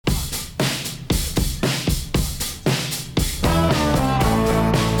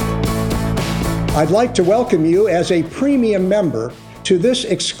I'd like to welcome you as a premium member to this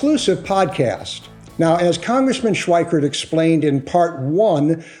exclusive podcast. Now, as Congressman Schweikert explained in part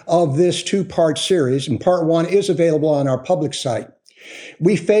one of this two-part series, and part one is available on our public site,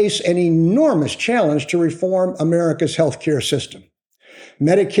 we face an enormous challenge to reform America's healthcare system.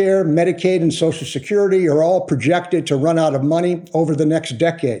 Medicare, Medicaid, and Social Security are all projected to run out of money over the next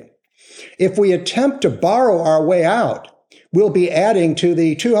decade. If we attempt to borrow our way out, we'll be adding to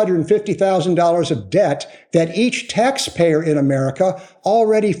the $250,000 of debt that each taxpayer in America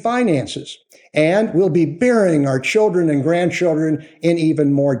already finances, and we'll be burying our children and grandchildren in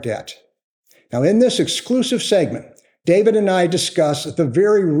even more debt. Now, in this exclusive segment, David and I discuss the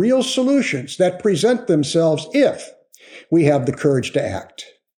very real solutions that present themselves if we have the courage to act.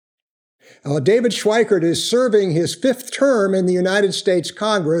 David Schweikert is serving his fifth term in the United States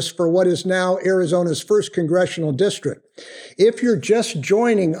Congress for what is now Arizona's 1st Congressional District. If you're just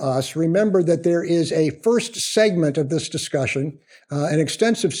joining us, remember that there is a first segment of this discussion, an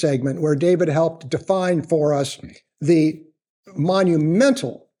extensive segment where David helped define for us the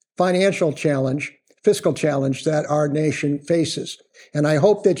monumental financial challenge, fiscal challenge that our nation faces. And I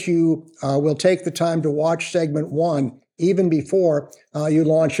hope that you will take the time to watch segment one even before you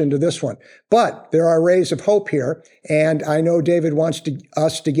launch into this one. But there are rays of hope here, and I know David wants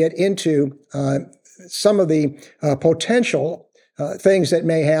us to get into some of the potential things that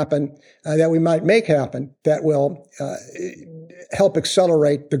may happen, that we might make happen, that will help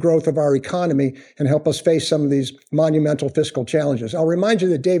accelerate the growth of our economy and help us face some of these monumental fiscal challenges. I'll remind you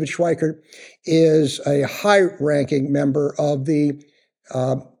that David Schweikert is a high-ranking member of the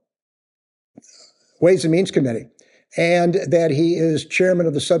Ways and Means Committee, and that he is chairman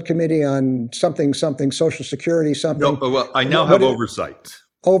of the subcommittee on something, Social Security, something. No, well, I now have oversight.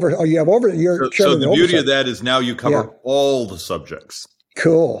 You have over. You're so the beauty of that is now you cover all the subjects.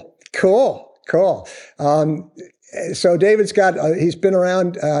 Cool. So David's he's been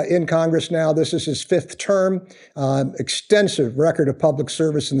around in Congress now. This is his fifth term, extensive record of public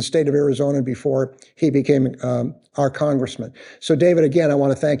service in the state of Arizona before he became our congressman. So David, again, I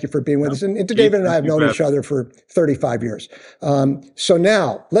want to thank you for being with us. And David and I have known each other for 35 years. So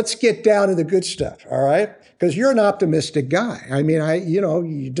now let's get down to the good stuff, all right? Because you're an optimistic guy. I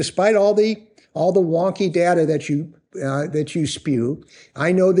mean, despite all the wonky data that you spew,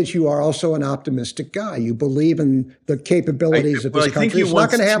 I know that you are also an optimistic guy. You believe in the capabilities of this country. It's not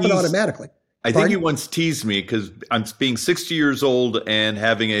going to happen automatically. I think you once teased me because I'm being 60 years old and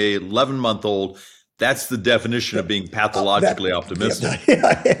having a 11-month-old. That's the definition of being pathologically optimistic.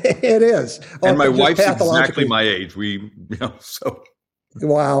 Yeah, it is. And my wife's exactly my age. So.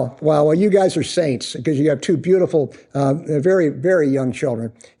 Wow. Well, you guys are saints because you have two beautiful, very, very young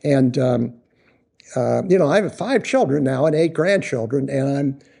children. And, I have 5 children now and 8 grandchildren,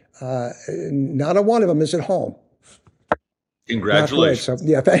 and not a one of them is at home. Congratulations.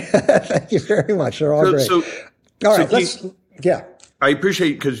 So, thank you very much. They're all great. All right, I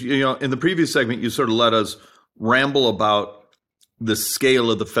appreciate because, in the previous segment, you sort of let us ramble about the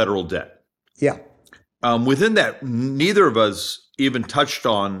scale of the federal debt. Yeah. Within that, neither of us even touched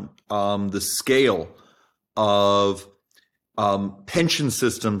on the scale of pension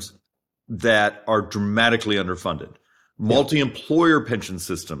systems that are dramatically underfunded. Multi-employer pension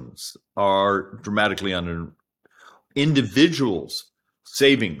systems are dramatically under. Individuals'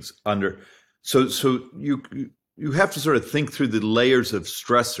 savings under. So you have to sort of think through the layers of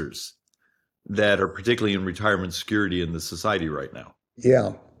stressors that are particularly in retirement security in the society right now.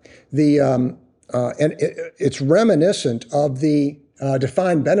 Yeah, it's reminiscent of the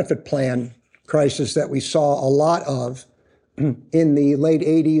defined benefit plan crisis that we saw a lot of in the late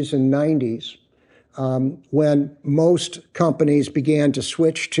 80s and 90s, when most companies began to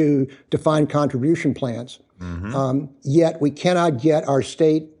switch to defined contribution plans. Mm-hmm. Yet we cannot get our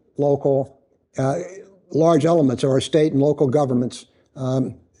state, local, large elements of our state and local governments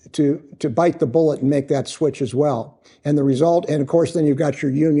to bite the bullet and make that switch as well. And the result, and of course, then you've got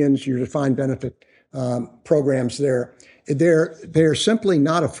your unions, your defined benefit programs there. They're simply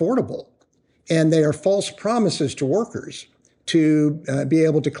not affordable, and they are false promises to workers to be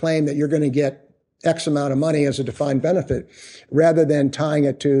able to claim that you're going to get X amount of money as a defined benefit, rather than tying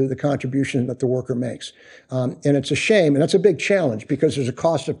it to the contribution that the worker makes. And it's a shame, and that's a big challenge because there's a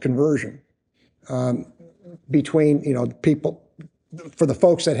cost of conversion between, people, for the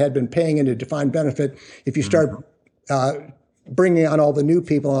folks that had been paying into defined benefit. If you start bringing on all the new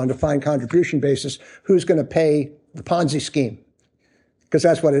people on a defined contribution basis, who's going to pay the Ponzi scheme? because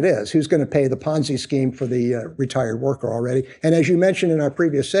that's what it is. Who's going to pay the Ponzi scheme for the retired worker already? And as you mentioned in our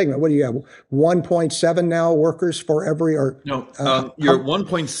previous segment, what do you have? 1.7 now workers for every or No, you're at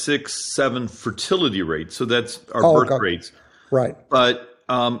 1.67 fertility rate, so that's our birth rates. Right. But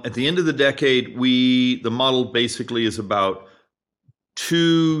at the end of the decade, the model basically is about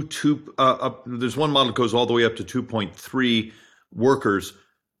there's one model that goes all the way up to 2.3 workers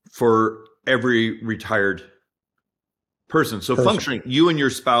for every retired person. So functioning, you and your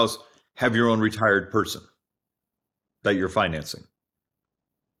spouse have your own retired person that you're financing.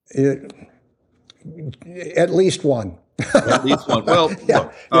 At least one. At least one. Well,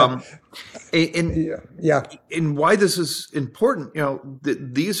 and why this is important,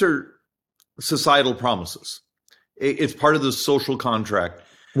 these are societal promises. It's part of the social contract.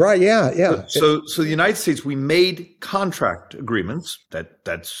 Right. Yeah. So the United States, we made contract agreements.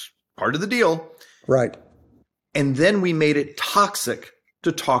 That's part of the deal. Right. And then we made it toxic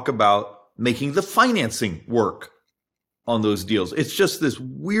to talk about making the financing work on those deals. It's just this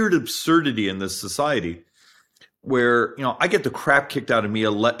weird absurdity in this society where, I get the crap kicked out of me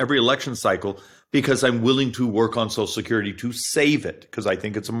every election cycle because I'm willing to work on Social Security to save it because I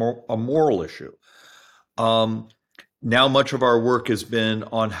think it's a moral issue. Now much of our work has been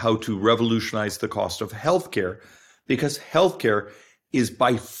on how to revolutionize the cost of healthcare because healthcare is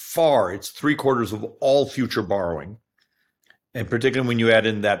by far, it's 3/4 of all future borrowing. And particularly when you add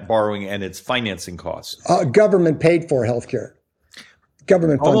in that borrowing and its financing costs. Government paid for healthcare.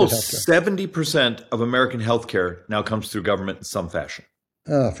 Government funded Almost healthcare. 70% of American healthcare now comes through government in some fashion.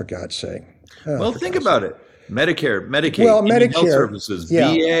 Oh, for God's sake. Well, think about it. Medicare, Medicaid, Medicare, health services,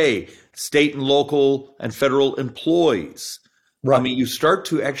 VA, state and local and federal employees. Right. I mean, you start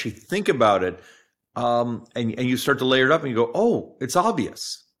to actually think about it. And you start to layer it up and you go, oh, it's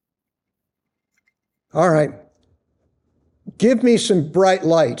obvious. All right. Give me some bright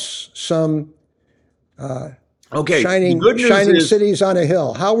lights, some shining cities on a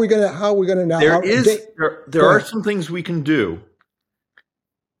hill. How are we gonna now? There are some things we can do.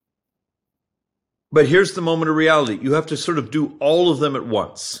 But here's the moment of reality. You have to sort of do all of them at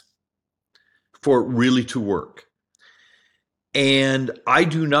once for it really to work. And I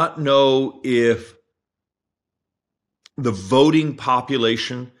do not know if the voting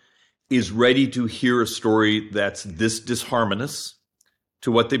population is ready to hear a story that's this disharmonious to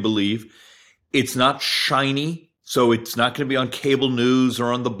what they believe. It's not shiny, so it's not going to be on cable news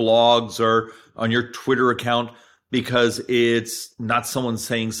or on the blogs or on your Twitter account because it's not someone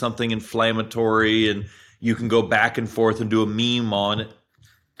saying something inflammatory and you can go back and forth and do a meme on it.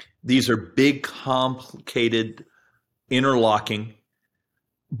 These are big, complicated, interlocking,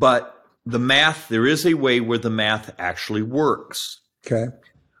 but the math, there is a way where the math actually works. Okay.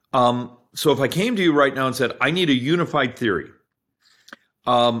 So if I came to you right now and said, I need a unified theory,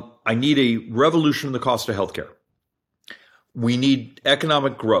 I need a revolution in the cost of healthcare. We need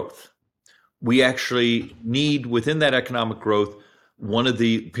economic growth. We actually need, within that economic growth, one of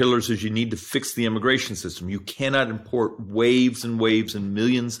the pillars is you need to fix the immigration system. You cannot import waves and waves and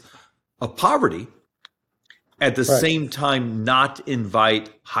millions of poverty at the same time not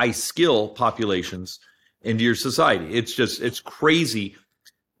invite high skill populations into your society. It's crazy,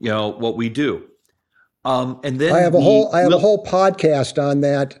 what we do. And then I have a whole podcast on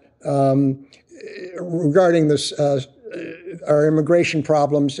that regarding this our immigration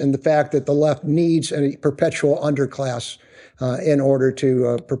problems and the fact that the left needs a perpetual underclass in order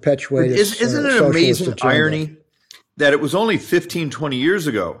to perpetuate its Isn't it an amazing irony that it was only 15, 20 years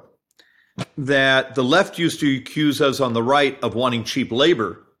ago that the left used to accuse us on the right of wanting cheap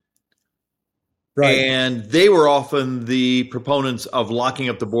labor. Right. And they were often the proponents of locking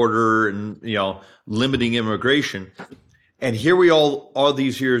up the border and, limiting immigration. And here we all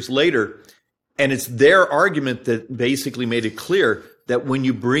these years later, and it's their argument that basically made it clear that when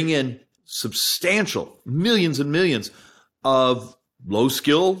you bring in substantial millions and millions of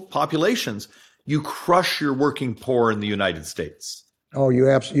low-skill populations, you crush your working poor in the United States. Oh, you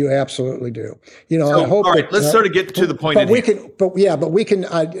absolutely do. So, I hope. All right, let's sort of get to the point. But we can.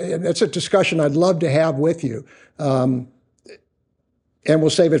 It's a discussion I'd love to have with you, and we'll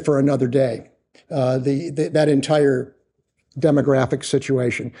save it for another day. That entire demographic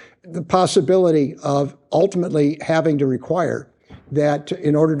situation, the possibility of ultimately having to require that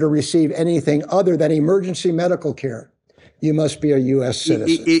in order to receive anything other than emergency medical care, you must be a U.S.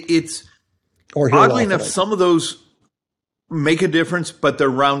 citizen. It's oddly enough, some of those make a difference, but they're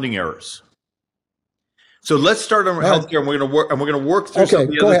rounding errors. So let's start on healthcare, and we're going to work through some of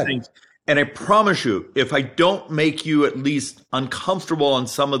the other things. And I promise you, if I don't make you at least uncomfortable on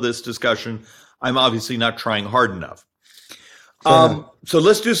some of this discussion, I'm obviously not trying hard enough. So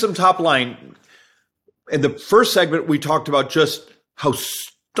let's do some top line. In the first segment, we talked about just how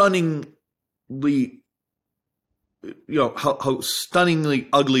stunningly, how stunningly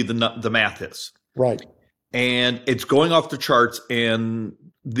ugly the math is. Right. And it's going off the charts, and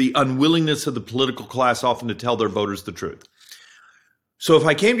the unwillingness of the political class often to tell their voters the truth. So if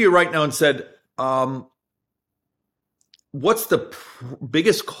I came to you right now and said, what's the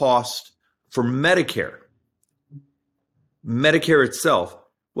biggest cost for Medicare itself?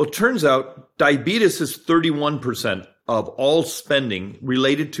 Well, it turns out diabetes is 31% of all spending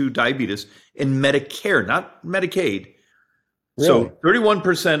related to diabetes in Medicare, not Medicaid. Really? So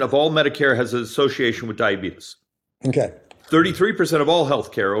 31% of all Medicare has an association with diabetes. Okay. 33% of all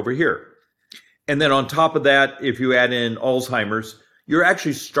healthcare over here. And then on top of that, if you add in Alzheimer's, you're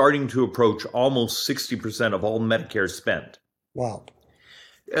actually starting to approach almost 60% of all Medicare spend. Wow.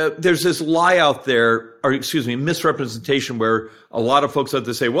 There's this lie out there, or misrepresentation where a lot of folks out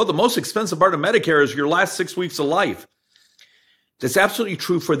there say, well, the most expensive part of Medicare is your last 6 weeks of life. That's absolutely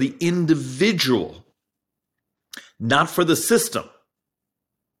true for the individual, not for the system.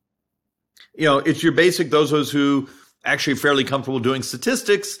 It's your basic, those of us who actually fairly comfortable doing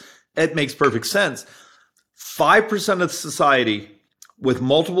statistics, it makes perfect sense. 5% of society with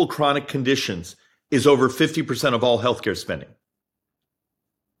multiple chronic conditions is over 50% of all healthcare spending.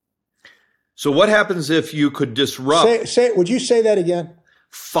 So what happens if you could disrupt? Would you say that again?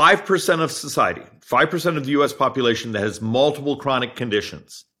 5% of society, 5% of the U.S. population that has multiple chronic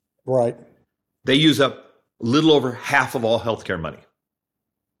conditions. Right. They use up a little over half of all healthcare money.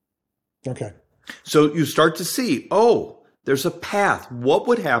 Okay. So you start to see, there's a path. What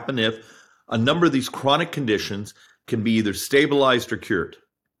would happen if a number of these chronic conditions can be either stabilized or cured?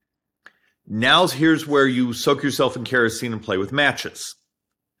 Here's where you soak yourself in kerosene and play with matches.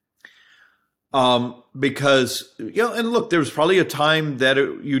 Because, and look, there was probably a time that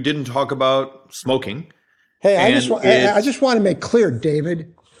you didn't talk about smoking. Hey, I just want to make clear,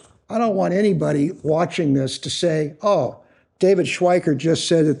 David, I don't want anybody watching this to say, David Schweikert just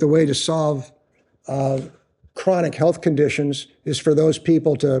said that the way to solve chronic health conditions is for those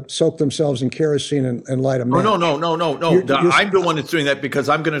people to soak themselves in kerosene and light a match. No. I'm the one that's doing that because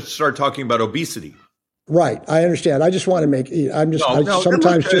I'm going to start talking about obesity. Right, I understand. I just want to make.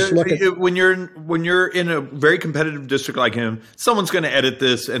 Just look at when you're in a very competitive district like him. Someone's going to edit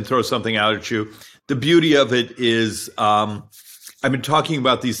this and throw something out at you. The beauty of it is, I've been talking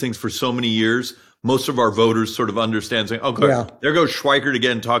about these things for so many years. Most of our voters sort of understand, saying, "Okay, there goes Schweikert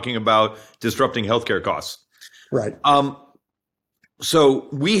again talking about disrupting healthcare costs." Right. So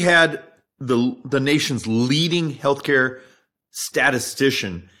we had the nation's leading healthcare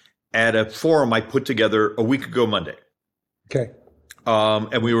statistician at a forum I put together a week ago Monday. Okay.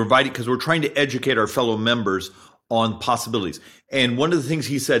 And we were invited because we're trying to educate our fellow members on possibilities. And one of the things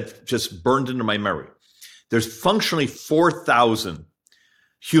he said just burned into my memory. There's functionally 4,000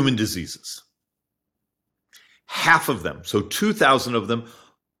 human diseases. Half of them, so 2,000 of them,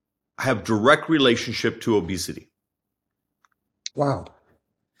 have direct relationship to obesity. Wow.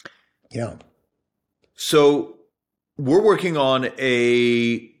 Yeah. So we're working on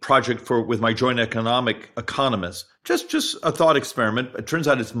a project with my joint economist, just a thought experiment. It turns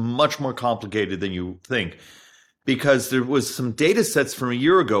out it's much more complicated than you think, because there was some data sets from a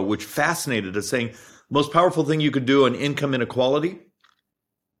year ago which fascinated us, saying most powerful thing you could do on income inequality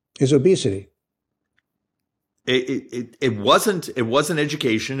is obesity. It wasn't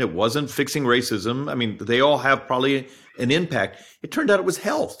education. It wasn't fixing racism. I mean, they all have probably an impact. It turned out it was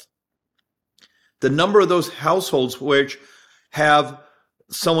health. The number of those households which have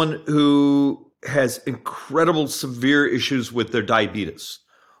someone who has incredible severe issues with their diabetes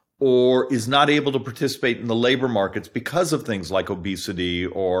or is not able to participate in the labor markets because of things like obesity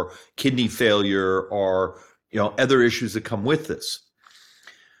or kidney failure or other issues that come with this.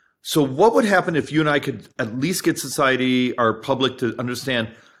 So what would happen if you and I could at least get society, our public, to understand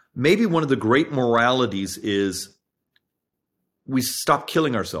maybe one of the great moralities is we stop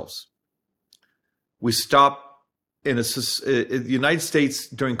killing ourselves. We stop in the United States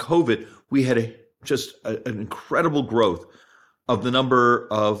during COVID, we had an incredible growth of the number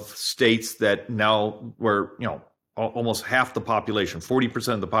of states that now were, almost half the population,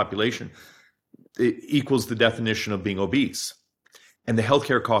 40% of the population, it equals the definition of being obese and the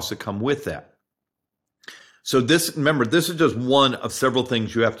healthcare costs that come with that. So this is just one of several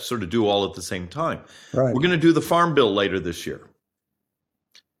things you have to sort of do all at the same time. Right. We're going to do the Farm Bill later this year.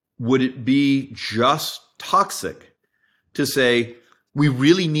 Would it be just toxic to say we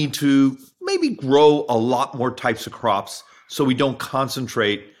really need to maybe grow a lot more types of crops so we don't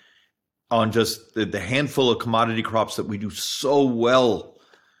concentrate on just the handful of commodity crops that we do so well.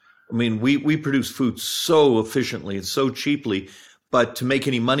 I mean, we produce food so efficiently and so cheaply, but to make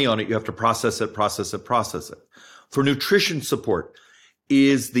any money on it, you have to process it. For nutrition support,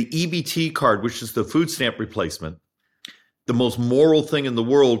 is the EBT card, which is the food stamp replacement, the most moral thing in the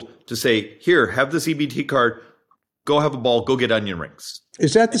world to say, here, have this EBT card, go have a ball, go get onion rings.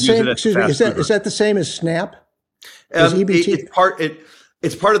 Is that the same? Excuse me. Is that the same as SNAP? EBT?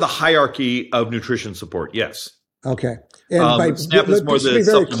 It's part of the hierarchy of nutrition support. Yes. Okay. And SNAP is more the be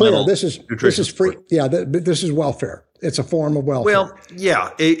very clear, this is free. Support. Yeah, this is welfare. It's a form of welfare. Well, yeah,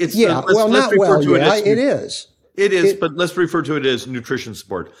 it is. It is, but let's refer to it as nutrition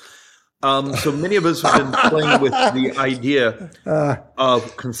support. So many of us have been playing with the idea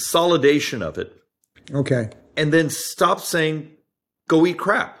of consolidation of it. Okay. And then stop saying, go eat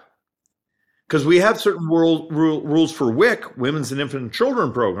crap. Because we have certain rules for WIC, Women's and Infant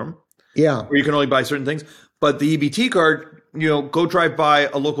Children Program, where you can only buy certain things. But the EBT card, go drive by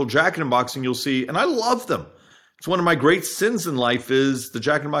a local Jack in the Box and you'll see, and I love them. It's one of my great sins in life is the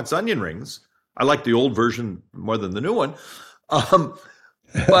Jack in the Box onion rings. I like the old version more than the new one.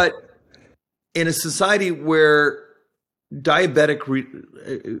 But in a society where diabetic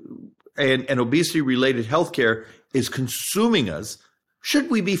and obesity-related healthcare is consuming us,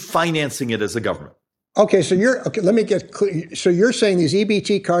 should we be financing it as a government? Okay, so let me get clear. So you're saying these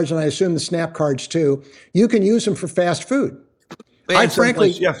EBT cards, and I assume the SNAP cards too, you can use them for fast food. Yes.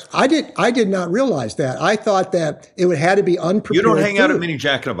 I did not realize that. I thought that it had to be unprepared. You don't hang food. out at many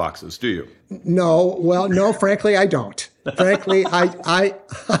Jack in the Boxes, do you? No, frankly, I don't. Frankly,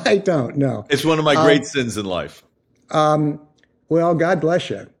 I don't know. It's one of my great sins in life. Well, God bless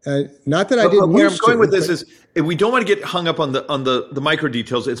you. Not that I didn't where use I'm going to, with this is we don't want to get hung up on the micro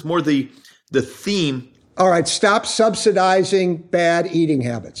details. It's more the theme. All right, stop subsidizing bad eating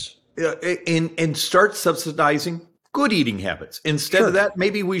habits. And start subsidizing good eating habits. Instead of that,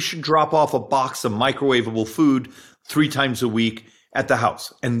 maybe we should drop off a box of microwavable food 3 times a week at the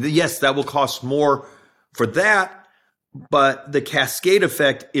house. And yes, that will cost more for that, but the cascade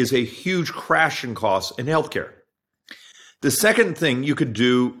effect is a huge crash in costs in healthcare. The second thing you could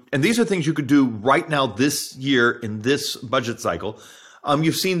do, and these are things you could do right now this year in this budget cycle.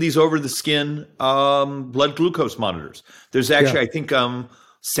 You've seen these over the skin blood glucose monitors. There's actually, I think,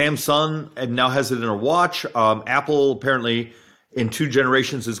 Samsung now has it in a watch. Apple apparently in 2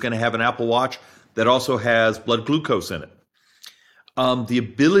 generations is going to have an Apple Watch that also has blood glucose in it. The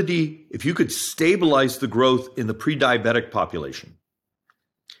ability, if you could stabilize the growth in the pre-diabetic population,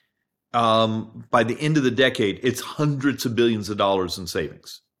 by the end of the decade, it's hundreds of billions of dollars in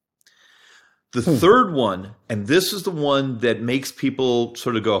savings. The third one, and this is the one that makes people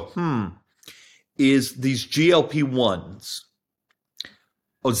sort of go, is these GLP-1s.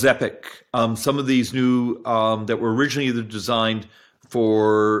 Ozempic, some of these new that were originally either designed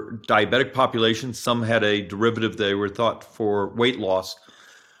for diabetic populations, some had a derivative they were thought for weight loss,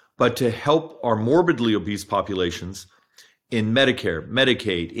 but to help our morbidly obese populations in Medicare,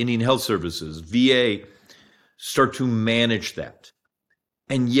 Medicaid, Indian Health Services, VA, start to manage that.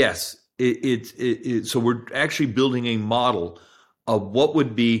 And yes, so we're actually building a model of what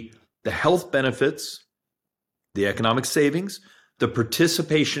would be the health benefits, the economic savings, the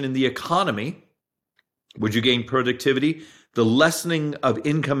participation in the economy. Would you gain productivity? The lessening of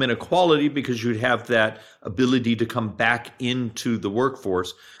income inequality because you'd have that ability to come back into the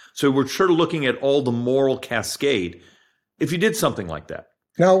workforce. So we're sort of looking at all the moral cascade if you did something like that.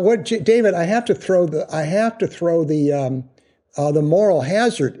 Now, David, I have to throw the moral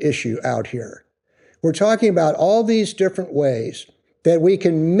hazard issue out here. We're talking about all these different ways that we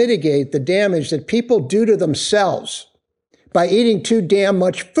can mitigate the damage that people do to themselves by eating too damn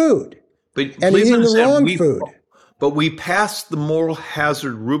much food and eating the wrong food. But we passed the moral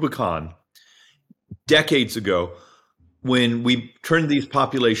hazard Rubicon decades ago when we turned these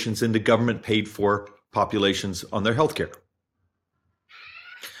populations into government paid for populations on their health care.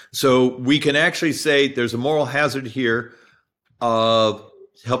 So we can actually say there's a moral hazard here of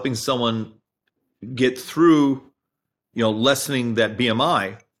helping someone get through, lessening that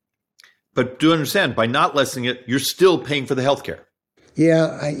BMI. But do understand, by not lessening it, you're still paying for the healthcare.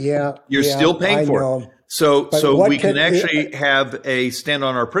 You're still paying for it. So we can actually have a stand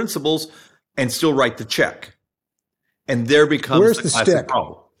on our principles and still write the check. And there becomes the classic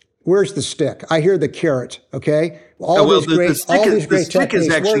problem. Where's the stick? I hear the carrot, okay? The stick is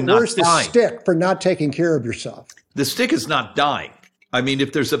actually not where's the dying. stick for not taking care of yourself? The stick is not dying. I mean,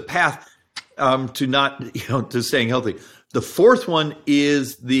 if there's a path to not, to staying healthy. The fourth one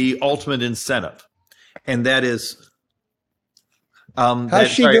is the ultimate incentive, and that is How's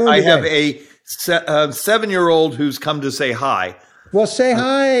she doing I today? have a 7-year-old who's come to say hi. Well, say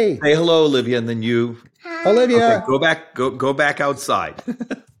hi, Say hello, Olivia, and then you. Olivia. Okay, go back outside.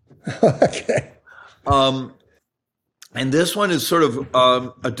 Okay. And this one is sort of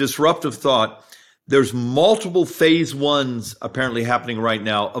a disruptive thought. There's multiple phase ones apparently happening right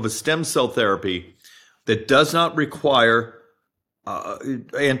now of a stem cell therapy that does not require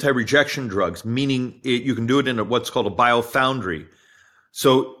anti-rejection drugs, meaning you can do it in what's called a biofoundry.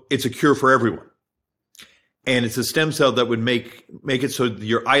 So it's a cure for everyone. And it's a stem cell that would make it so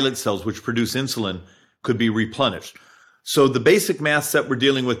your islet cells, which produce insulin, could be replenished. So the basic math that we're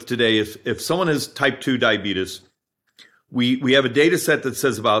dealing with today is if someone has type 2 diabetes, we have a data set that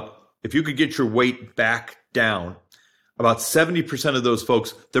says about if you could get your weight back down, about 70% of those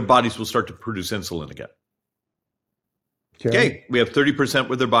folks, their bodies will start to produce insulin again. Okay, we have 30%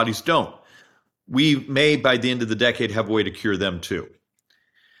 where their bodies don't. We may, by the end of the decade, have a way to cure them too.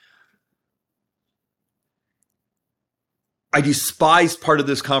 I despise part of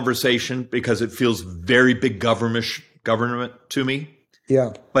this conversation because it feels very big government to me.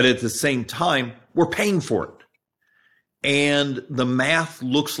 Yeah. But at the same time, we're paying for it. And the math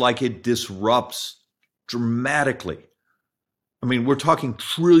looks like it disrupts dramatically. I mean, we're talking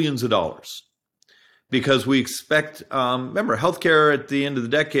trillions of dollars because we expect, remember, healthcare at the end of the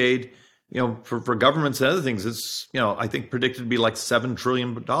decade, for governments and other things, it's, I think predicted to be like $7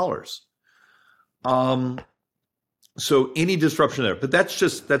 trillion. So any disruption there, but that's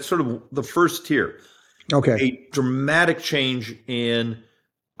sort of the first tier. Okay. A dramatic change in,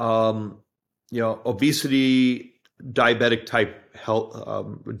 obesity, diabetic type health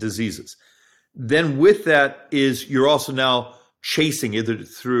diseases. Then with that is you're also now chasing either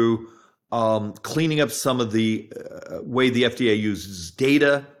through cleaning up some of the way the FDA uses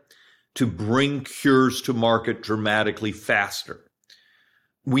data to bring cures to market dramatically faster.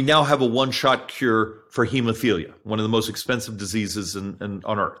 We now have a one-shot cure for hemophilia, one of the most expensive diseases on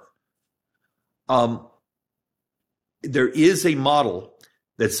earth. There is a model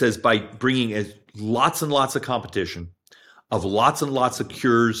that says by bringing lots and lots of competition of lots and lots of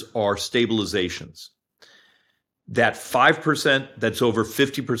cures or stabilizations, that 5% that's over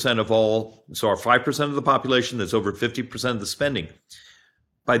 50% of all, so our 5% of the population that's over 50% of the spending,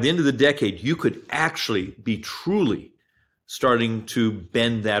 by the end of the decade, you could actually be truly starting to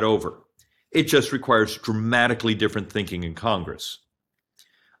bend that over. It just requires dramatically different thinking in Congress.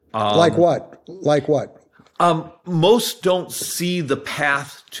 Like what? Like what? Most don't see the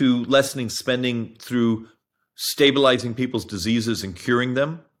path to lessening spending through stabilizing people's diseases and curing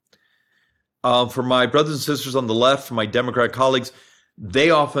them. For my brothers and sisters on the left, for my Democrat colleagues, they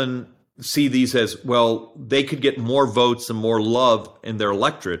often see these as, well, they could get more votes and more love in their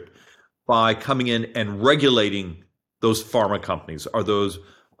electorate by coming in and regulating those pharma companies or those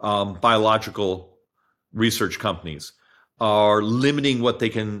biological research companies, are limiting what they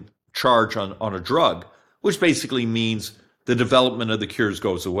can charge on a drug, which basically means the development of the cures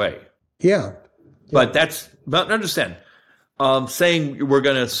goes away. Yeah. But understand, saying we're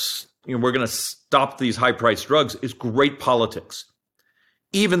going to stop these high-priced drugs is great politics.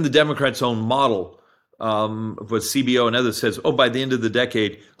 Even the Democrats' own model with CBO and others says, by the end of the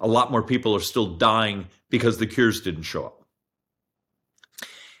decade, a lot more people are still dying because the cures didn't show up.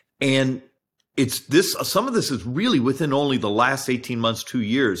 And some of this is really within only the last 18 months, 2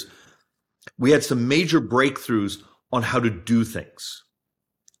 years. We had some major breakthroughs on how to do things,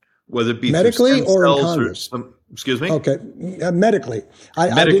 whether it be medically or in Congress. Excuse me. Okay, medically.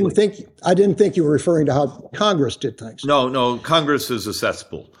 I didn't think you were referring to how Congress did things. No, Congress is a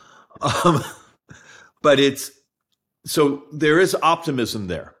cesspool, but so there is optimism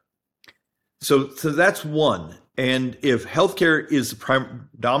there. So that's one. And if healthcare is the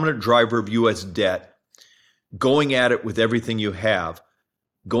predominant driver of U.S. debt, going at it with everything you have,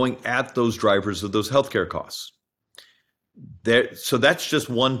 going at those drivers of those healthcare costs. So that's just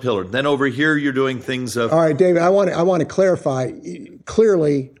one pillar. Then over here, you're doing things of. All right, David, I want to clarify.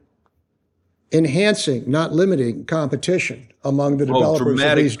 Clearly, enhancing, not limiting competition among the developers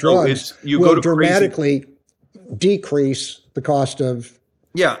of these drugs will dramatically decrease the cost of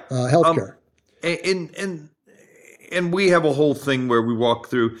healthcare. And we have a whole thing where we walk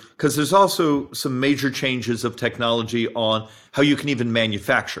through, because there's also some major changes of technology on how you can even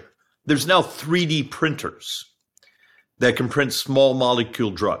manufacture. There's now 3D printers that can print small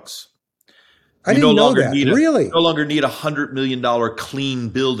molecule drugs. I didn't know that. Really? You no longer need $100 million clean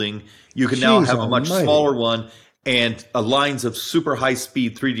building. You can now have a much smaller one and lines of super high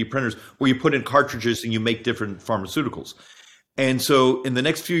speed 3D printers where you put in cartridges and you make different pharmaceuticals. And so in the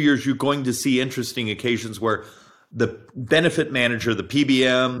next few years, you're going to see interesting occasions where the benefit manager, the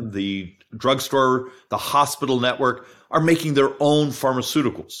PBM, the drugstore, the hospital network are making their own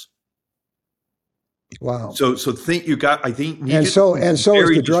pharmaceuticals. Wow. So think you got, I think, and so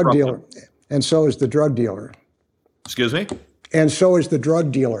is the drug dealer. And so is the drug dealer. Excuse me? And so is the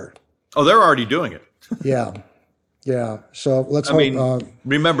drug dealer. Oh, they're already doing it. Yeah. Yeah. So let's hope.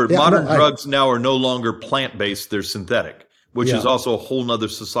 Remember, modern drugs now are no longer plant-based, they're synthetic, which is also a whole nother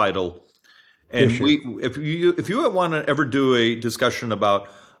societal. And if you want to ever do a discussion about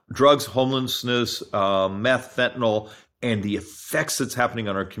drugs, homelessness, meth, fentanyl, and the effects that's happening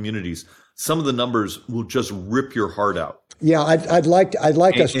on our communities, some of the numbers will just rip your heart out. Yeah, I'd like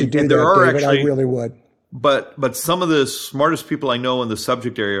us to do that, David. I really would. But some of the smartest people I know in the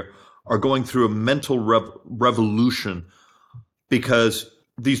subject area are going through a mental revolution because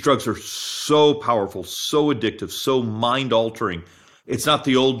these drugs are so powerful, so addictive, so mind-altering. It's not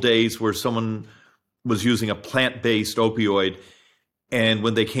the old days where someone was using a plant-based opioid and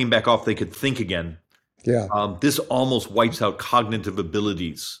when they came back off, they could think again. Yeah. This almost wipes out cognitive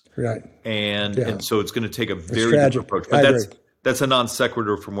abilities. Right. And so it's going to take a very different approach. But that's a non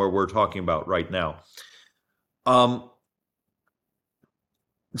sequitur from where we're talking about right now. I'm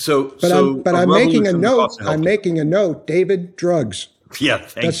making a note. I'm making a note. David, drugs. Yeah,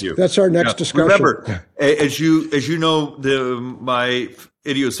 thank you. That's our next discussion. Remember, as you know, my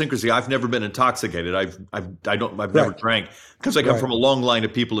idiosyncrasy. I've never been intoxicated. I've never drank because I come from a long line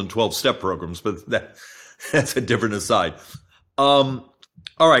of people in 12-step programs. But that's a different aside. All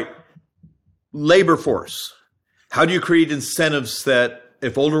right, labor force. How do you create incentives that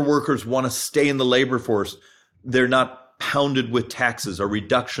if older workers want to stay in the labor force, they're not pounded with taxes or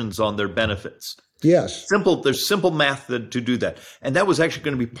reductions on their benefits? Yes. There's simple math to do that. And that was actually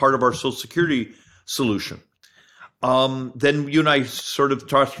going to be part of our Social Security solution. Then you and I sort of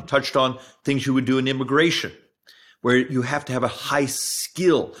touched on things you would do in immigration, where you have to have a high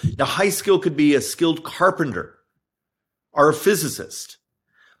skill. Now, high skill could be a skilled carpenter or a physicist,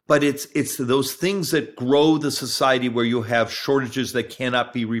 but it's those things that grow the society where you have shortages that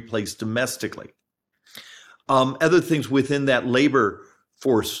cannot be replaced domestically. Other things within that labor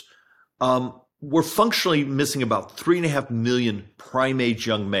force, we're functionally missing about 3.5 million prime-age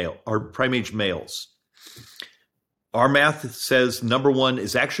males. Our math says number one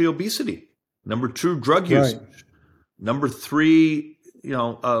is actually obesity. Number two, drug use. Right. Number three,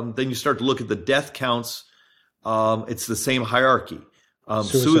 then you start to look at the death counts. It's the same hierarchy.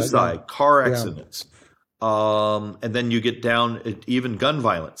 Suicide, car accidents. And then you get down at even gun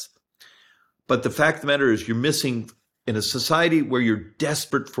violence. But the fact of the matter is you're missing in a society where you're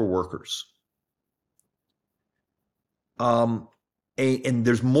desperate for workers. And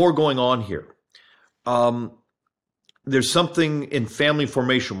there's more going on here. There's something in family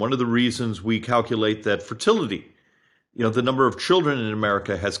formation. One of the reasons we calculate that fertility, the number of children in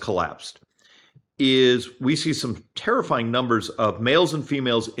America has collapsed, is we see some terrifying numbers of males and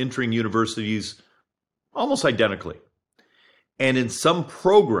females entering universities almost identically. And in some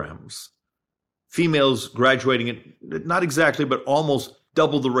programs, females graduating at not exactly, but almost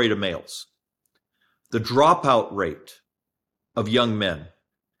double the rate of males. The dropout rate of young men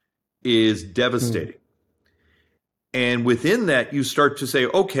is devastating. And within that, you start to say,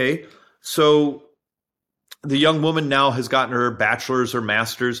 okay, so the young woman now has gotten her bachelor's or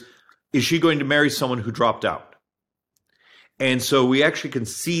master's. Is she going to marry someone who dropped out? And so we actually can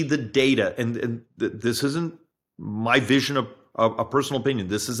see the data, and this isn't my vision of a personal opinion.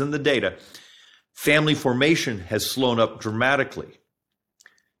 This is in the data. Family formation has slowed up dramatically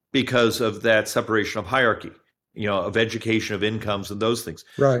because of that separation of hierarchy, of education, of incomes, and those things.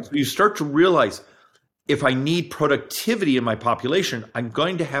 Right. So you start to realize, if I need productivity in my population, I'm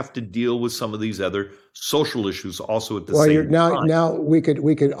going to have to deal with some of these other social issues also at the same time. Now we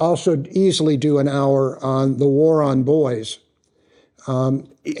could also easily do an hour on the war on boys, and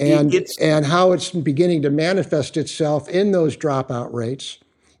how it's beginning to manifest itself in those dropout rates,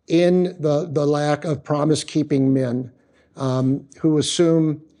 in the lack of promise-keeping men who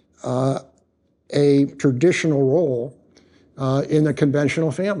assume a traditional role in the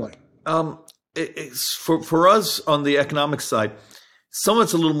conventional family. For us on the economic side, some of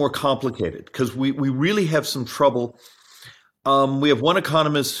it's a little more complicated because we really have some trouble. We have one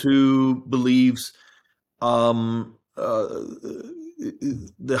economist who believes the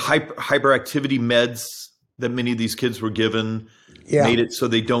hyperactivity meds that many of these kids were given made it so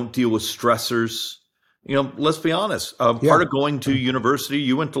they don't deal with stressors. Let's be honest. Part of going to university,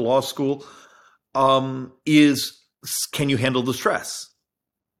 you went to law school, is can you handle the stress?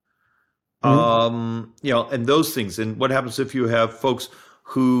 And those things. And what happens if you have folks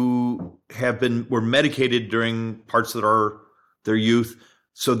who were medicated during parts of their youth,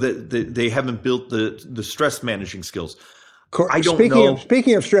 so that they haven't built the stress managing skills. I don't know.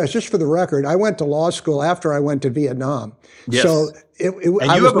 Speaking of stress, just for the record, I went to law school after I went to Vietnam. Yes. So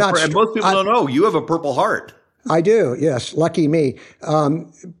and most people don't know you have a Purple Heart. I do. Yes. Lucky me.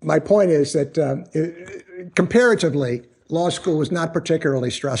 My point is that comparatively, law school was not particularly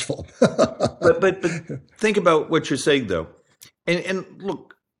stressful. but think about what you're saying, though. And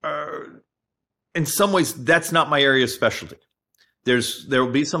look, in some ways, that's not my area of specialty. There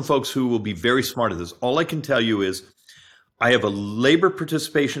will be some folks who will be very smart at this. All I can tell you is I have a labor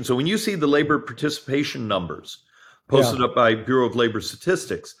participation. So when you see the labor participation numbers posted up by Bureau of Labor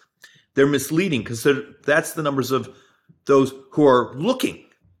Statistics, they're misleading because that's the numbers of those who are looking.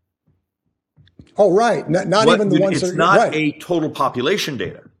 Oh, right. Not even the ones it's that not right. a total population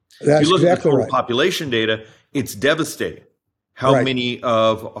data. That's if you look exactly at the total right. population data, it's devastating. How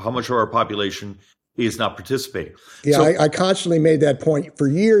much of our population is not participating? Yeah, So, I constantly made that point for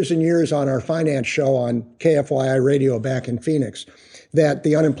years and years on our finance show on KFYI radio back in Phoenix, that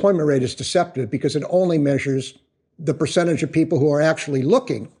the unemployment rate is deceptive because it only measures the percentage of people who are actually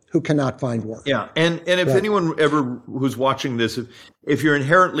looking who cannot find work. yeah, and if anyone ever who's watching this, if you're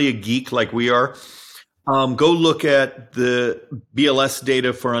inherently a geek like we are, go look at the BLS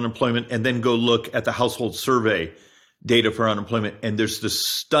data for unemployment, and then go look at the household survey data for unemployment, and there's this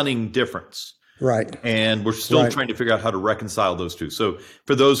stunning difference. Right. And we're still trying to figure out how to reconcile those two. So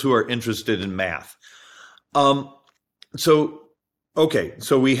for those who are interested in math. So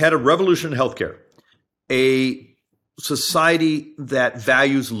we had a revolution in healthcare, a society that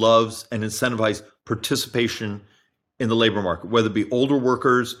values, loves, and incentivizes participation in the labor market, whether it be older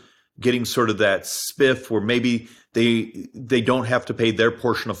workers getting sort of that spiff where maybe they don't have to pay their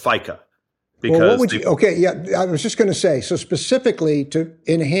portion of FICA. Because I was just going to say, so specifically to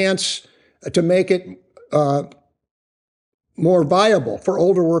enhance, to make it more viable for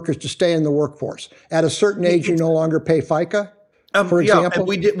older workers to stay in the workforce. At a certain age, you no longer pay FICA, for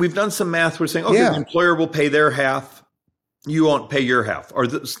example? And we've done some math. We're saying, the employer will pay their half, you won't pay your half, or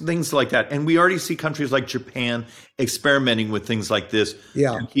things like that. And we already see countries like Japan experimenting with things like this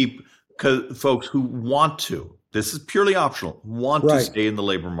to keep folks who want to, this is purely optional, to stay in the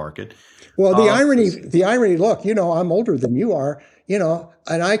labor market. Well, the irony, look, I'm older than you are,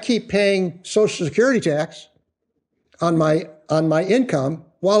 and I keep paying Social Security tax on my income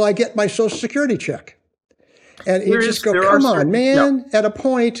while I get my Social Security check. And you just go, come on, man, at a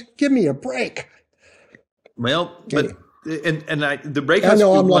point, give me a break. Well, but, the break has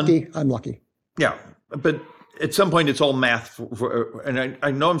to be I'm lucky. Yeah, but at some point it's all math. And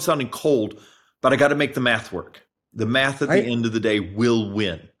I know I'm sounding cold, but I got to make the math work. The math at the end of the day will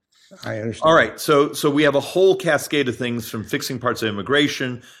win. I understand. All right. So we have a whole cascade of things, from fixing parts of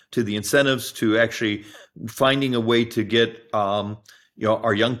immigration to the incentives to actually finding a way to get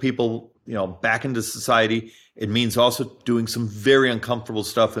our young people back into society. It means also doing some very uncomfortable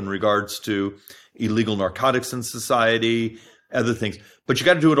stuff in regards to illegal narcotics in society, other things. But you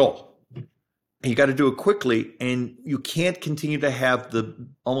got to do it all. And you got to do it quickly, and you can't continue to have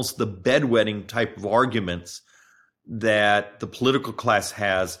almost the bedwetting type of arguments that the political class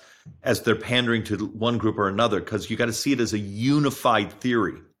has as they're pandering to one group or another, because you got to see it as a unified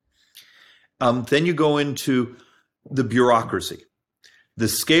theory. Then you go into the bureaucracy. The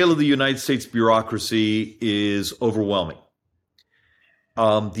scale of the United States bureaucracy is overwhelming.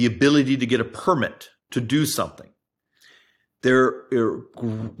 The ability to get a permit to do something.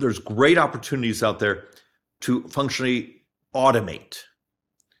 There's great opportunities out there to functionally automate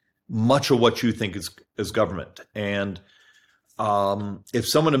much of what you think is government. And if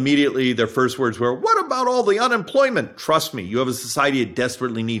someone immediately, their first words were, what about all the unemployment? Trust me, you have a society that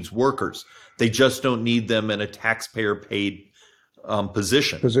desperately needs workers. They just don't need them in a taxpayer-paid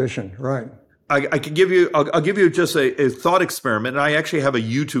position. Right. I could give you, I'll give you just a thought experiment. And I actually have a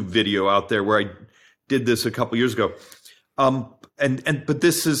YouTube video out there where I did this a couple years ago. But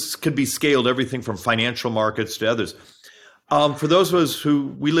this could be scaled, everything from financial markets to others. For those of us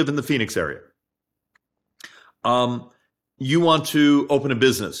who we live in the Phoenix area, you want to open a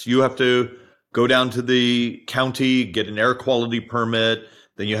business. You have to go down to the county, get an air quality permit.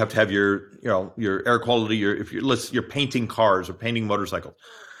 Then you have to have your air quality. If you're painting cars or painting motorcycles,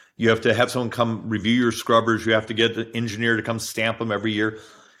 you have to have someone come review your scrubbers. You have to get the engineer to come stamp them every year.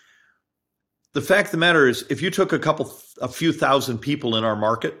 The fact of the matter is, if you took a few thousand people in our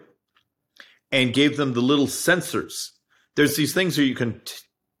market and gave them the little sensors, there's these things that you can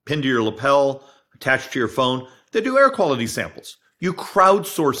pin to your lapel, attach to your phone. They do air quality samples. You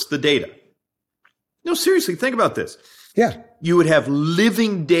crowdsource the data. No, seriously, think about this. Yeah. You would have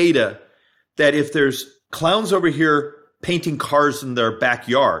living data that if there's clowns over here painting cars in their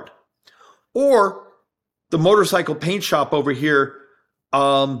backyard, or the motorcycle paint shop over here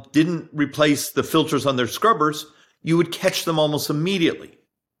didn't replace the filters on their scrubbers, you would catch them almost immediately.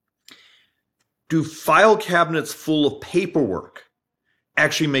 Do file cabinets full of paperwork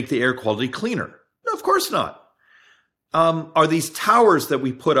actually make the air quality cleaner? No, of course not. Are these towers that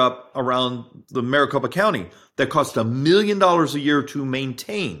we put up around the Maricopa County that cost $1 million a year to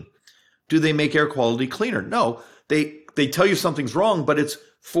maintain, do they make air quality cleaner? No, they tell you something's wrong, but it's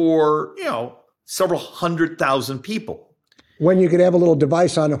for, several 100,000 people. When you could have a little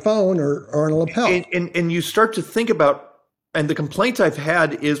device on a phone or on a lapel. And you start to think about, and the complaint I've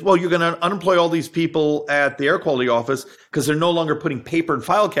had is, well, you're going to unemploy all these people at the air quality office because they're no longer putting paper in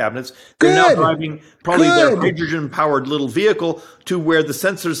file cabinets. They're now driving probably their hydrogen-powered little vehicle to where the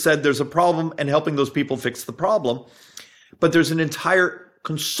sensors said there's a problem and helping those people fix the problem. But there's an entire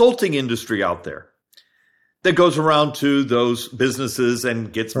consulting industry out there that goes around to those businesses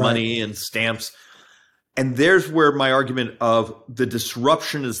and gets money and stamps. And there's where my argument of the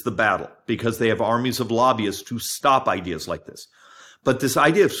disruption is the battle, because they have armies of lobbyists to stop ideas like this. But this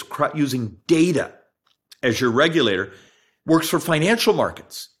idea of using data as your regulator works for financial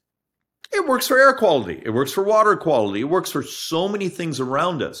markets. It works for air quality. It works for water quality. It works for so many things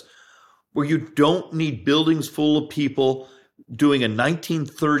around us where you don't need buildings full of people doing a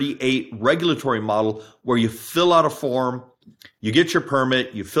 1938 regulatory model where you fill out a form, you get your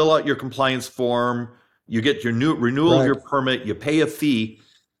permit, you fill out your compliance form, you get your new renewal of your permit, you pay a fee,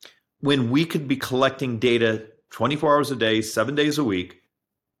 when we could be collecting data 24 hours a day, 7 days a week,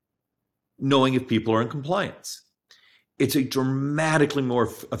 knowing if people are in compliance. It's a dramatically more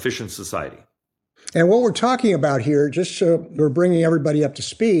efficient society. And what we're talking about here, just so we're bringing everybody up to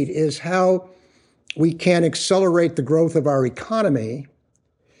speed, is how we can accelerate the growth of our economy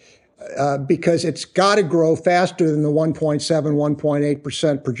because it's got to grow faster than the 1.7,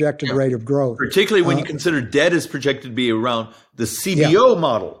 1.8% projected rate of growth. Particularly when you consider debt is projected to be around the CBO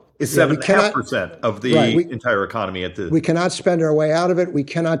model is 7.5% of the entire economy. We cannot spend our way out of it. We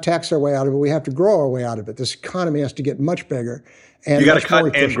cannot tax our way out of it. We have to grow our way out of it. This economy has to get much bigger. And you got to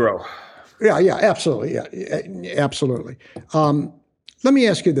cut and grow. Yeah, absolutely. Yeah, absolutely. Let me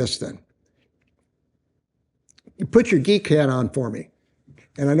ask you this then. You put your geek hat on for me,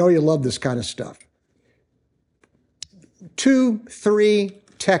 and I know you love this kind of stuff. 2, 3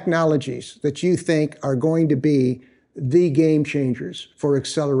 technologies that you think are going to be the game changers for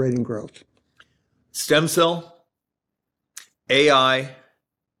accelerating growth. Stem cell, AI.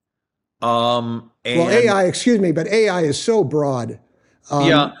 AI, excuse me, but AI is so broad.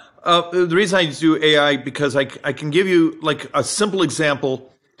 The reason I do AI, because I can give you like a simple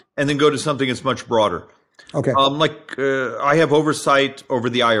example and then go to something that's much broader. Okay. I have oversight over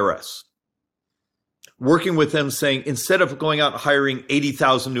the IRS. Working with them saying, instead of going out and hiring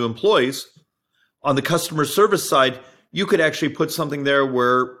 80,000 new employees, on the customer service side, you could actually put something there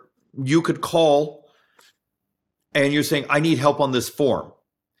where you could call and you're saying, I need help on this form.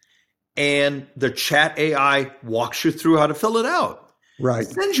 And the chat AI walks you through how to fill it out. Right.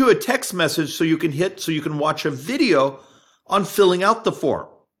 Sends you a text message so you can watch a video on filling out the form.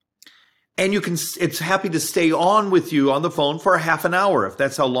 And it's happy to stay on with you on the phone for a half an hour if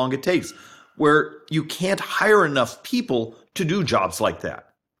that's how long it takes, where you can't hire enough people to do jobs like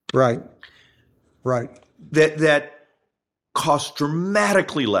that. Right. That costs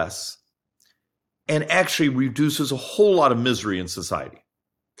dramatically less and actually reduces a whole lot of misery in society.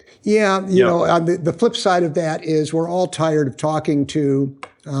 Yeah, you know, the flip side of that is we're all tired of talking to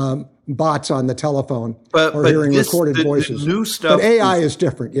bots on the telephone or hearing recorded voices. The new stuff, but AI is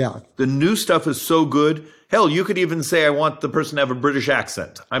different, yeah. The new stuff is so good. Hell, you could even say, I want the person to have a British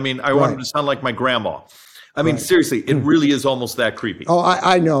accent. I mean, I want him to sound like my grandma. I mean, seriously, it really is almost that creepy. Oh,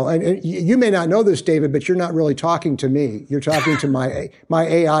 I know. And you may not know this, David, but you're not really talking to me. You're talking to my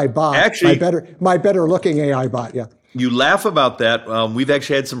AI bot. Actually, my better looking AI bot, yeah. You laugh about that. We've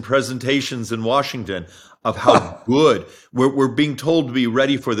actually had some presentations in Washington of how good we're being told to be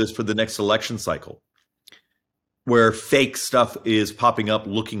ready for this for the next election cycle, where fake stuff is popping up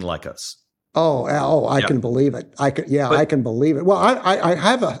looking like us. I can believe it. I can believe it. Well, I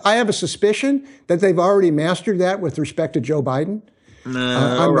have a suspicion that they've already mastered that with respect to Joe Biden.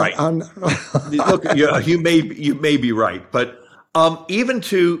 Right. Look, you may be right, but even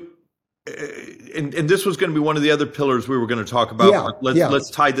to. And this was going to be one of the other pillars we were going to talk about. Let's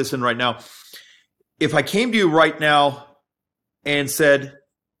tie this in right now. If I came to you right now and said,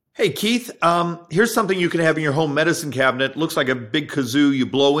 hey, Keith, here's something you can have in your home medicine cabinet. It looks like a big kazoo. You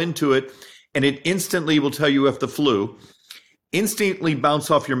blow into it and it instantly will tell you if the flu, instantly bounce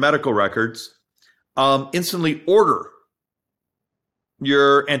off your medical records, instantly order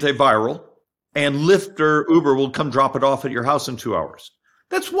your antiviral, and Lyft or Uber will come drop it off at your house in 2 hours.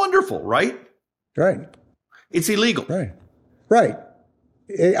 That's wonderful, right? Right. It's illegal. Right. Right.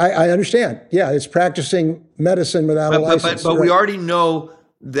 I understand. Yeah, it's practicing medicine without a license. But we already know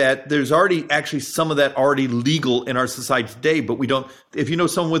that there's already actually some of that already legal in our society today, but we don't. If you know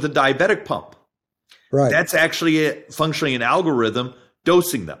someone with a diabetic pump, right, that's actually functionally an algorithm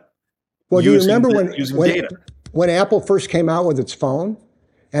dosing them. Well, do you remember when Apple first came out with its phone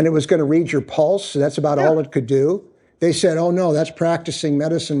and it was going to read your pulse? So that's about all it could do. They said, "Oh no, that's practicing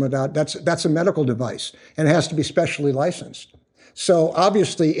medicine without. That's a medical device and it has to be specially licensed." So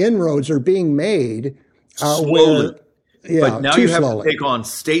obviously, inroads are being made slowly. But now you have slowly. to take on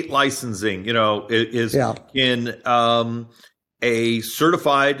state licensing. You know, in a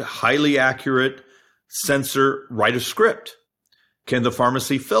certified, highly accurate sensor write a script? Can the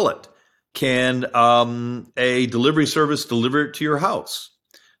pharmacy fill it? Can a delivery service deliver it to your house?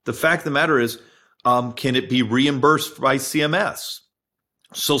 The fact of the matter is, can it be reimbursed by CMS?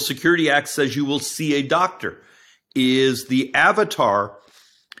 Social Security Act says you will see a doctor. Is the avatar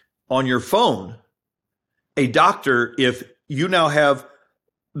on your phone a doctor if you now have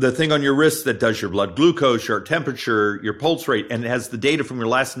the thing on your wrist that does your blood glucose, your temperature, your pulse rate, and it has the data from your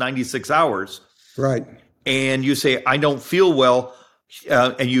last 96 hours? Right. And you say, I don't feel well,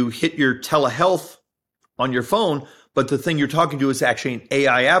 and you hit your telehealth on your phone, but the thing you're talking to is actually an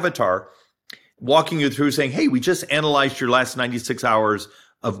AI avatar walking you through saying, hey, we just analyzed your last 96 hours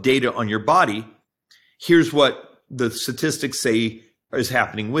of data on your body. Here's what the statistics say is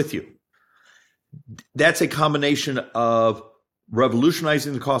happening with you. That's a combination of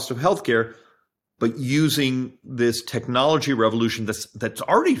revolutionizing the cost of healthcare, but using this technology revolution that's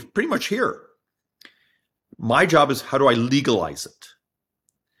already pretty much here. My job is, how do I legalize it?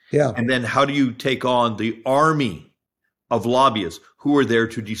 Yeah. And then how do you take on the army of lobbyists who are there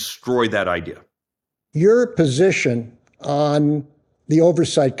to destroy that idea? Your position on the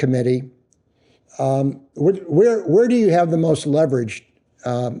oversight committee, where do you have the most leverage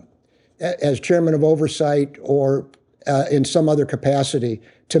as chairman of oversight or in some other capacity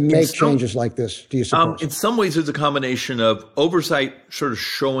to make changes like this, do you suppose? In some ways, it's a combination of oversight sort of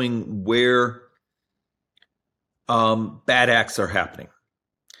showing where bad acts are happening,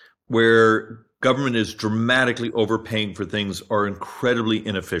 where government is dramatically overpaying for things or incredibly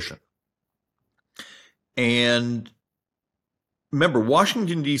inefficient. And remember,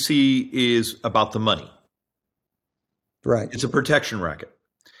 Washington, D.C. is about the money. Right. It's a protection racket.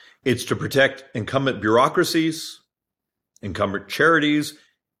 It's to protect incumbent bureaucracies, incumbent charities,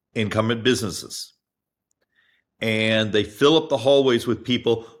 incumbent businesses. And they fill up the hallways with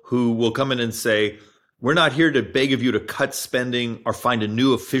people who will come in and say, we're not here to beg of you to cut spending or find a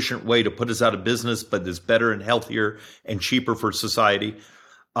new efficient way to put us out of business, but is better and healthier and cheaper for society.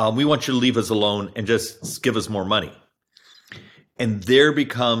 We want you to leave us alone and just give us more money. And there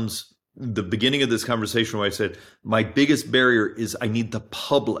becomes the beginning of this conversation where I said, my biggest barrier is I need the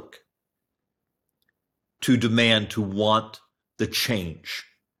public to demand, to want the change,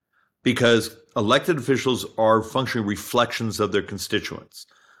 because elected officials are functionally reflections of their constituents.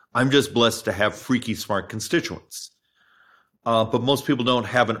 I'm just blessed to have freaky smart constituents. But most people don't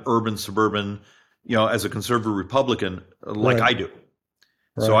have an urban, suburban, as a conservative Republican like I do.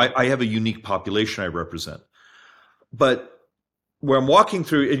 Right. So I have a unique population I represent. But where I'm walking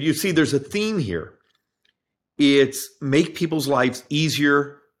through, and you see there's a theme here. It's make people's lives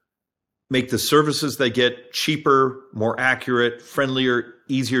easier, make the services they get cheaper, more accurate, friendlier,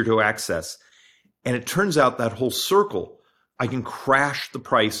 easier to access. And it turns out that whole circle, I can crash the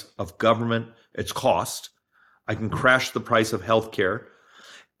price of government, its cost. I can crash the price of healthcare.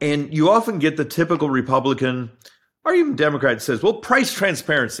 And you often get the typical Republican or even Democrat that says, well, price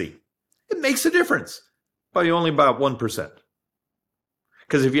transparency, it makes a difference, but only about 1%.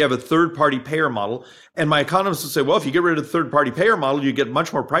 Because if you have a third-party payer model, and my economists will say, well, if you get rid of the third-party payer model, you get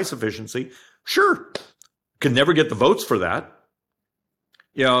much more price efficiency. Sure, can never get the votes for that.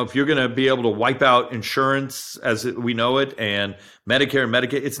 If you're going to be able to wipe out insurance as we know it and Medicare and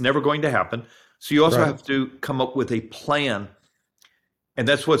Medicaid, it's never going to happen. So you also have to come up with a plan. And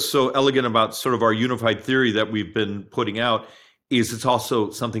that's what's so elegant about sort of our unified theory that we've been putting out, is it's also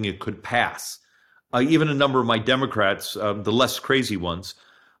something that could pass. Even a number of my Democrats, the less crazy ones,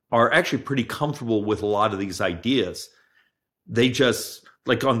 are actually pretty comfortable with a lot of these ideas. They just,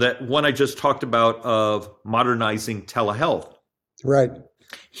 like on that one I just talked about of modernizing telehealth. Right.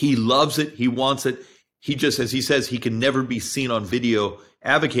 He loves it. He wants it. He just, as he says, he can never be seen on video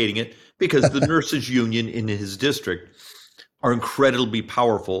advocating it because the nurses union in his district are incredibly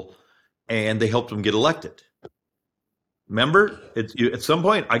powerful and they helped him get elected. Remember, at some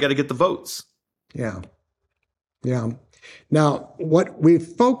point, I got to get the votes. Yeah. Yeah. Now, what we've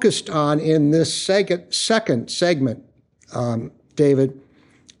focused on in this second segment, David,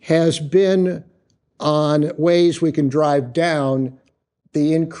 has been on ways we can drive down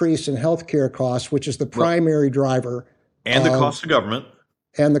the increase in healthcare costs, which is the primary driver. And the cost of government.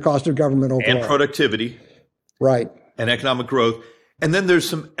 And the cost of government overall. And productivity. Right. And economic growth. And then there's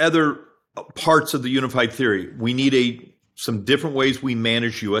some other parts of the unified theory. We need some different ways we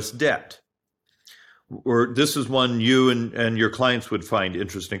manage U.S. debt. Or this is one you and your clients would find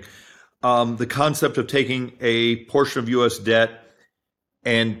interesting. The concept of taking a portion of U.S. debt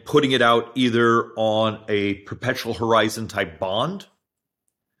and putting it out either on a perpetual horizon type bond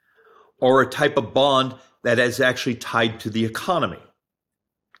or a type of bond that is actually tied to the economy.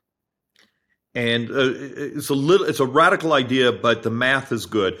 And it's a radical idea, but the math is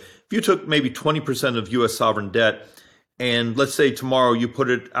good. If you took maybe 20% of U.S. sovereign debt, and let's say tomorrow you put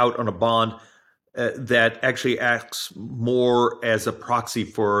it out on a bond that actually acts more as a proxy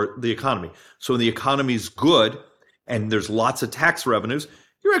for the economy. So when the economy is good and there's lots of tax revenues,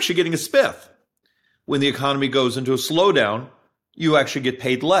 you're actually getting a spiff. When the economy goes into a slowdown, you actually get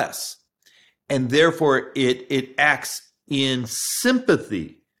paid less. And therefore, it acts in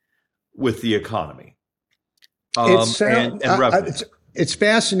sympathy with the economy and revenue. It's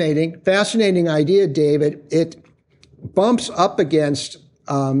fascinating idea, David. It bumps up against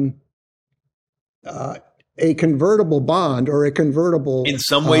a convertible bond or a convertible. In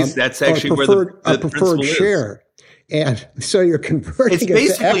some ways, that's actually where the preferred share. Is. And so you're converting it's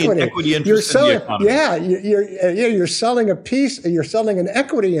basically an equity interest in the economy. Yeah, you're selling a piece. You're selling an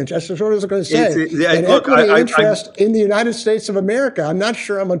equity interest. That's what I was going to say. Equity interest in the United States of America. I'm not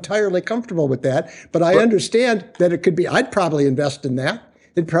sure I'm entirely comfortable with that, but I understand that it could be. I'd probably invest in that.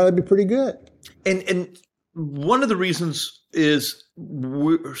 It'd probably be pretty good. And one of the reasons is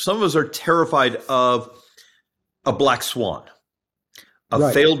some of us are terrified of a black swan,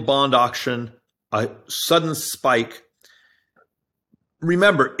 a failed bond auction, a sudden spike.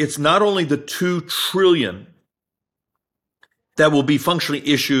 Remember, it's not only the $2 trillion that will be functionally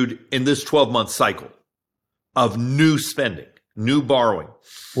issued in this 12-month cycle of new spending, new borrowing.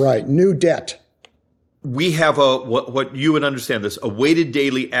 Right, new debt. We have what you would understand this, a weighted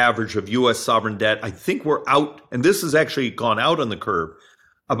daily average of U.S. sovereign debt. I think we're out, and this has actually gone out on the curve,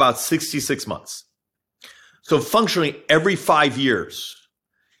 about 66 months. So functionally, every 5 years,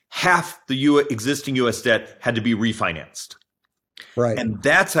 half the existing U.S. debt had to be refinanced. Right. And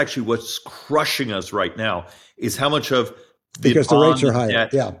that's actually what's crushing us right now, is how much of because the rates are higher.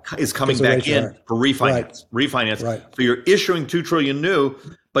 Is coming back in for refinance. Right. Refinance. Right. So you're issuing $2 trillion new,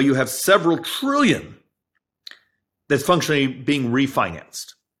 but you have several trillion that's functionally being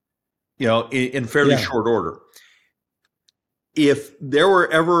refinanced, in fairly short order. If there were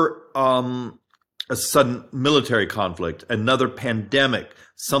ever a sudden military conflict, another pandemic,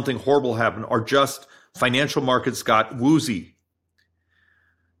 something horrible happened, or just financial markets got woozy,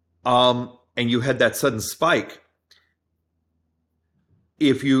 and you had that sudden spike,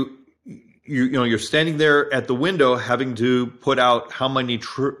 if you're standing there at the window having to put out how many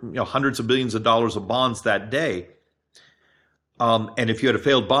hundreds of billions of dollars of bonds that day, and if you had a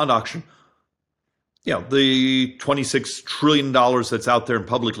failed bond auction, the $26 trillion that's out there and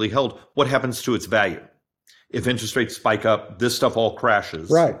publicly held, what happens to its value? If interest rates spike up, this stuff all crashes.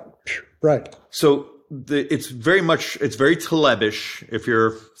 Right. So it's very Talebish, if you're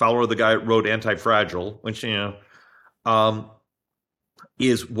a follower of the guy that wrote Anti-Fragile, which,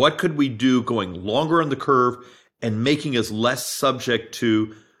 is what could we do going longer on the curve and making us less subject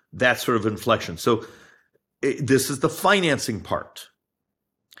to that sort of inflection. So this is the financing part.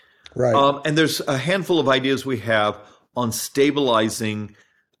 Right. And there's a handful of ideas we have on stabilizing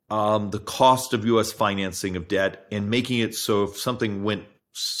the cost of U.S. financing of debt and making it so if something went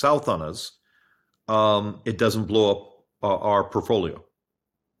south on us, it doesn't blow up our portfolio.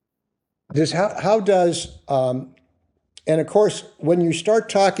 How does, and of course, when you start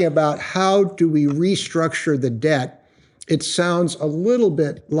talking about how do we restructure the debt, it sounds a little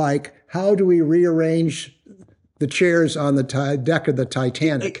bit like how do we rearrange the chairs on the deck of the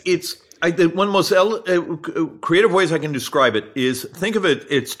Titanic? The one of the most creative ways I can describe it is, think of it,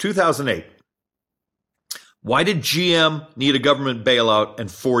 it's 2008. Why did GM need a government bailout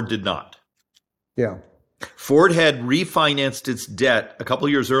and Ford did not? Yeah. Ford had refinanced its debt a couple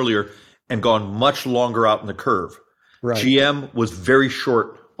of years earlier and gone much longer out in the curve. Right. GM was very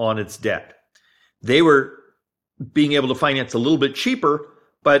short on its debt. they were being able to finance a little bit cheaper,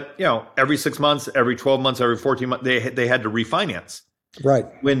 but every 6 months, every 12 months, every 14 months, they had to refinance. Right.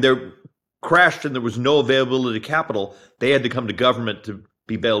 When they crashed and there was no availability of capital, they had to come to government to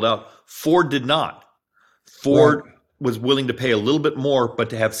be bailed out. Ford did not. Ford was willing to pay a little bit more, but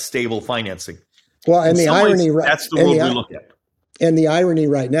to have stable financing. Well, and the irony, that's the world we look at. And the irony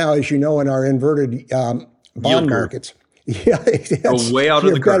right now, as you know, in our inverted bond markets, go way out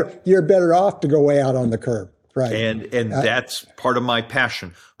on the curve. You're better off to go way out on the curve. Right. And that's part of my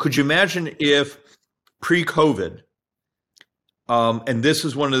passion. Could you imagine if pre-COVID, and this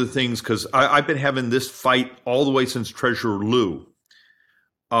is one of the things, because I've been having this fight all the way since Treasurer Lew,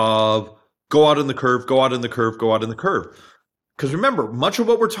 of go out on the curve, go out on the curve, go out on the curve. Because remember, much of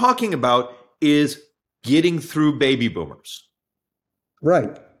what we're talking about is getting through baby boomers.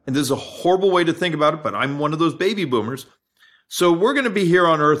 Right. And this is a horrible way to think about it, but I'm one of those baby boomers. So we're going to be here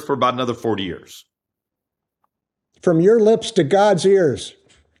on Earth for about another 40 years. From your lips to God's ears.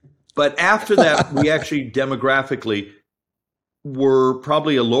 But after that, we actually demographically were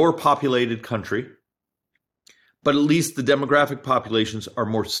probably a lower populated country, but at least the demographic populations are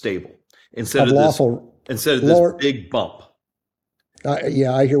more stable instead of this big bump.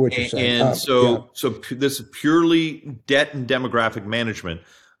 Yeah, I hear what you're saying. And so this is purely debt and demographic management.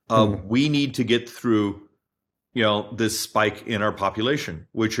 We need to get through, this spike in our population,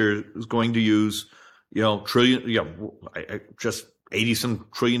 which is going to use, just $80-some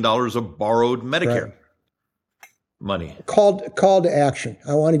trillion of borrowed Medicare money. Call to action.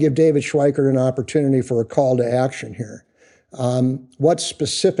 I want to give David Schweikert an opportunity for a call to action here. What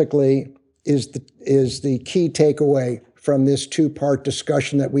specifically is the key takeaway from this two-part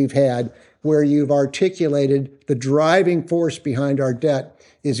discussion that we've had, where you've articulated the driving force behind our debt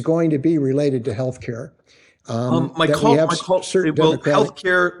is going to be related to healthcare? Healthcare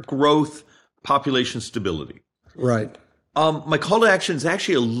growth, population stability. Right. My call to action is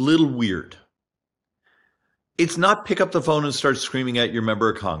actually a little weird. It's not pick up the phone and start screaming at your member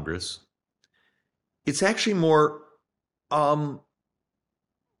of Congress. It's actually more learn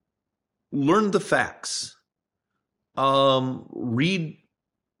the facts. Read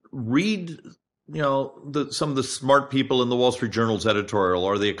some of the smart people in the Wall Street Journal's editorial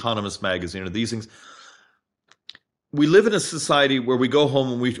or the Economist magazine or these things. We live in a society where we go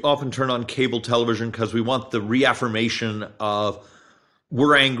home and we often turn on cable television because we want the reaffirmation of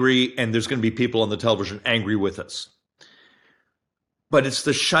we're angry and there's going to be people on the television angry with us. But it's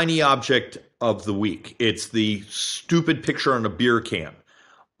the shiny object of the week. It's the stupid picture on a beer can.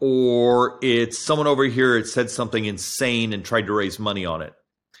 Or it's someone over here that said something insane and tried to raise money on it.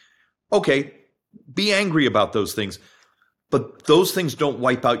 Okay, be angry about those things. But those things don't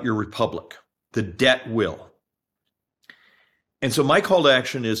wipe out your republic. The debt will. And so my call to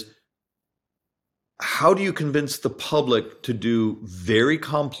action is, how do you convince the public to do very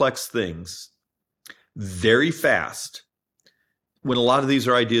complex things very fast when a lot of these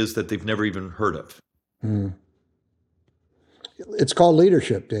are ideas that they've never even heard of? It's called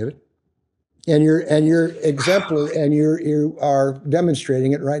leadership, David. And you're exemplary, and you are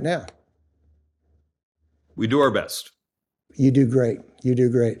demonstrating it right now. We do our best. You do great. You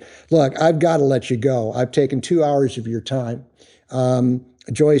do great. Look, I've got to let you go. I've taken 2 hours of your time.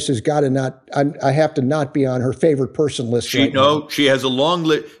 Joyce has got to I have to not be on her favorite person list right now. She has a long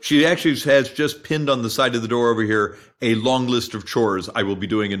list. She actually has just pinned on the side of the door over here a long list of chores I will be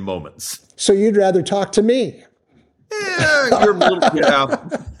doing in moments. So you'd rather talk to me? Yeah, you're a little,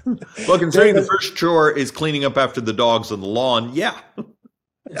 Well, considering the first chore is cleaning up after the dogs on the lawn, yeah.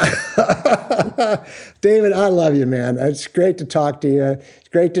 David, I love you, man. It's great to talk to you. It's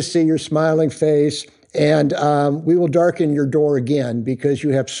great to see your smiling face. And we will darken your door again because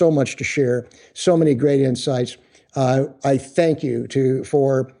you have so much to share, so many great insights. I thank you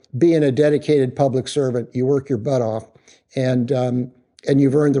for being a dedicated public servant. You work your butt off, and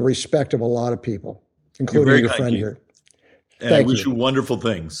you've earned the respect of a lot of people, including your friend here. And I wish you wonderful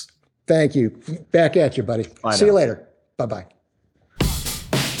things. Thank you. Back at you, buddy. See you later. Bye-bye.